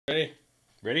Ready?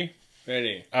 Ready?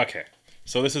 Ready. Okay.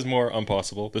 So this is more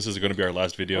Unpossible. This is going to be our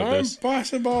last video of this.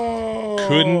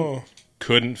 Unpossible!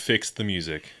 Couldn't fix the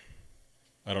music.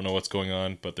 I don't know what's going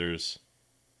on, but there's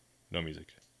no music.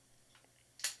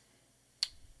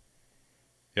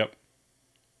 Yep.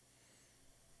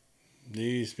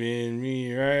 You spin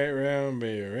me right round,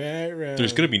 baby, right round.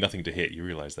 There's going to be nothing to hit. You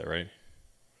realize that, right?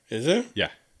 Is there?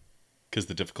 Yeah. Because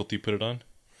the difficulty put it on.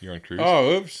 You're on cruise.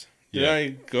 Oh, oops. Did Yeah. I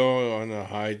go on a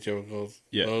high difficulty?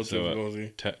 Yeah. Low So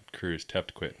difficulty? cruise. Tap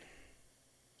to quit.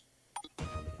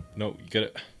 No, you get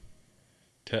it.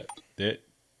 Tap. Dip.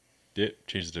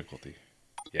 Change the difficulty.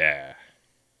 Yeah.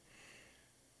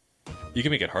 You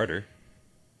can make it harder.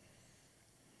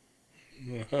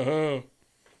 Oh.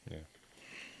 Yeah.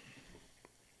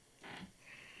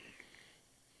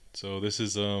 So this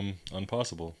is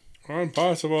Unpossible.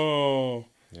 Impossible.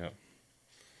 Yeah.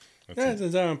 That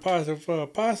is impossible.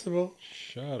 Possible.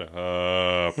 Shut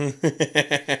up. So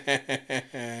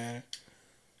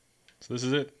this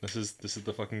is it. This is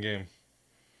the fucking game.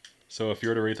 So if you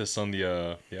were to rate this on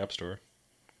the App Store,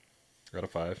 out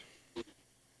of 5.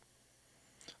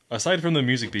 Aside from the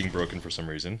music being broken for some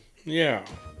reason, Yeah.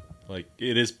 like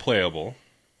it is playable.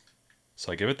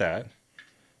 So I give it that.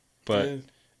 But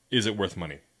is it worth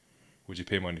money? Would you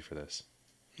pay money for this?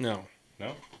 No.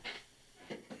 No?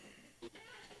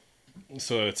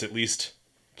 So it's at least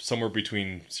somewhere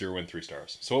between 0 and 3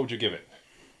 stars. So what would you give it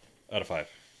out of 5?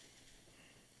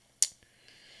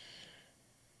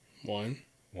 1.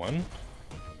 1?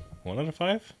 1 out of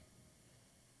 5?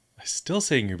 I'm still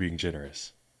saying you're being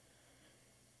generous.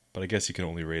 But I guess you can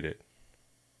only rate it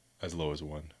as low as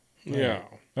 1. Yeah.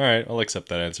 Alright, I'll accept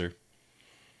that answer.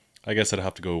 I guess I'd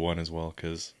have to go 1 as well,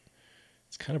 because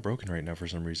it's kind of broken right now for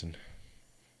some reason.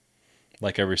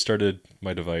 Like, I restarted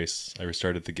my device, I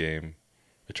restarted the game,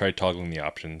 I tried toggling the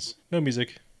options. No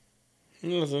music.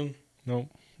 Nothing. No,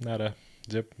 nada.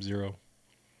 Zip, 0.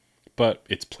 But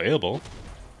it's playable.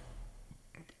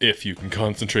 If you can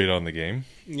concentrate on the game.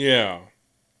 Yeah.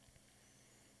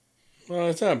 Well,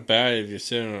 it's not bad if you're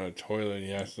sitting on a toilet and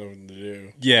you have something to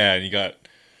do. Yeah, and you got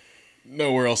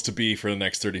nowhere else to be for the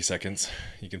next 30 seconds.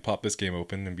 You can pop this game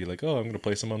open and be like, oh, I'm going to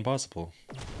play some Unpossible.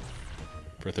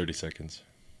 For 30 seconds.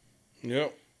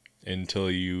 Yep. Until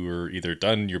you are either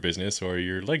done your business or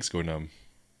your legs go numb.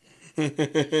 And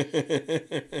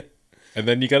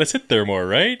then you gotta sit there more,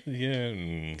 right?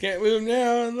 Yeah. Can't move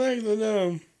now and legs are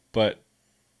numb. But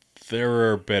there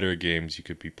are better games you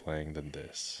could be playing than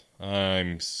this.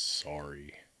 I'm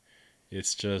sorry.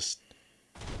 It's just...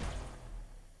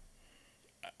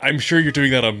 I'm sure you're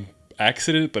doing that on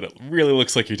accident, but it really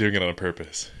looks like you're doing it on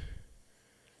purpose.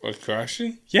 What,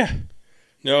 crashing? Yeah.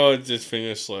 No, it just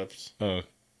finger slips. Oh.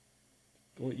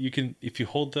 Well, you can, if you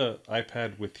hold the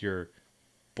iPad with your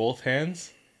both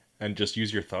hands and just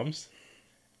use your thumbs,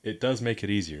 it does make it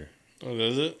easier. Oh,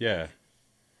 does it? Yeah.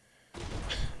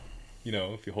 You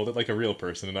know, if you hold it like a real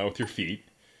person and not with your feet,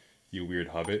 you weird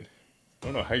hobbit. I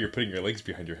don't know how you're putting your legs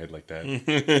behind your head like that.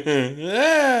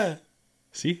 Ah!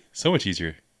 See? So much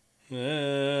easier. Ah.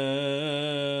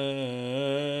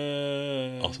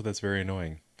 Also, that's very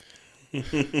annoying.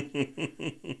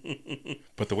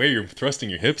 But the way you're thrusting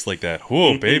your hips like that,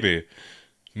 whoa, baby,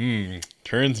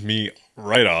 turns me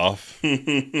right off.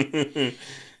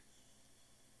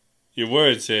 Your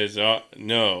word says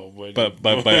no, But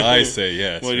my eyes say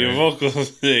yes. Well, right? your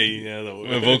vocals say yeah.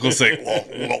 My vocals say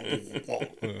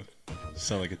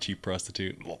sound like a cheap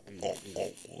prostitute.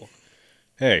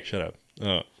 Hey, shut up.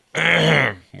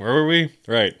 Where were we?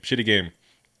 Right, shitty game.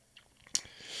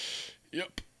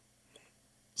 Yep.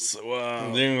 So,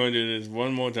 then we're going to do this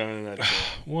one more time and that's it.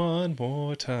 One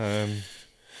more time.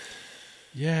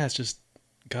 Yeah, it's just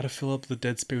gotta fill up the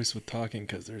dead space with talking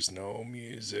because there's no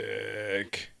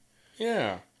music.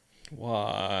 Yeah.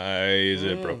 Why is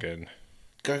it broken?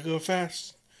 Gotta go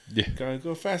fast. Yeah. Gotta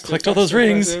go faster. Collect all those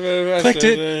rings. Collect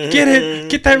it. Get it.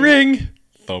 Get that ring.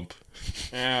 Thump.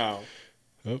 Ow.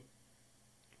 Oh.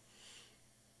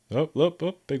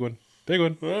 Oh. Big one. Big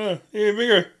one. Even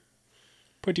bigger.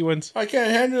 Pointy ones. I can't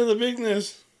handle the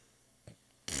bigness.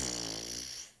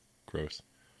 Gross.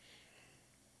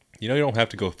 You know you don't have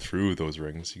to go through those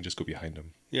rings. You can just go behind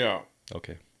them. Yeah.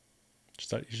 Okay. Just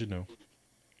thought you should know.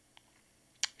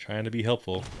 Trying to be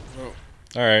helpful. Oh.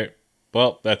 Alright.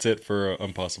 Well, that's it for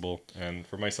Unpossible. And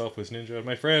for myself was Ninja and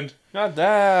my friend. Not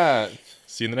that.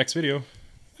 See you in the next video.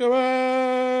 Goodbye.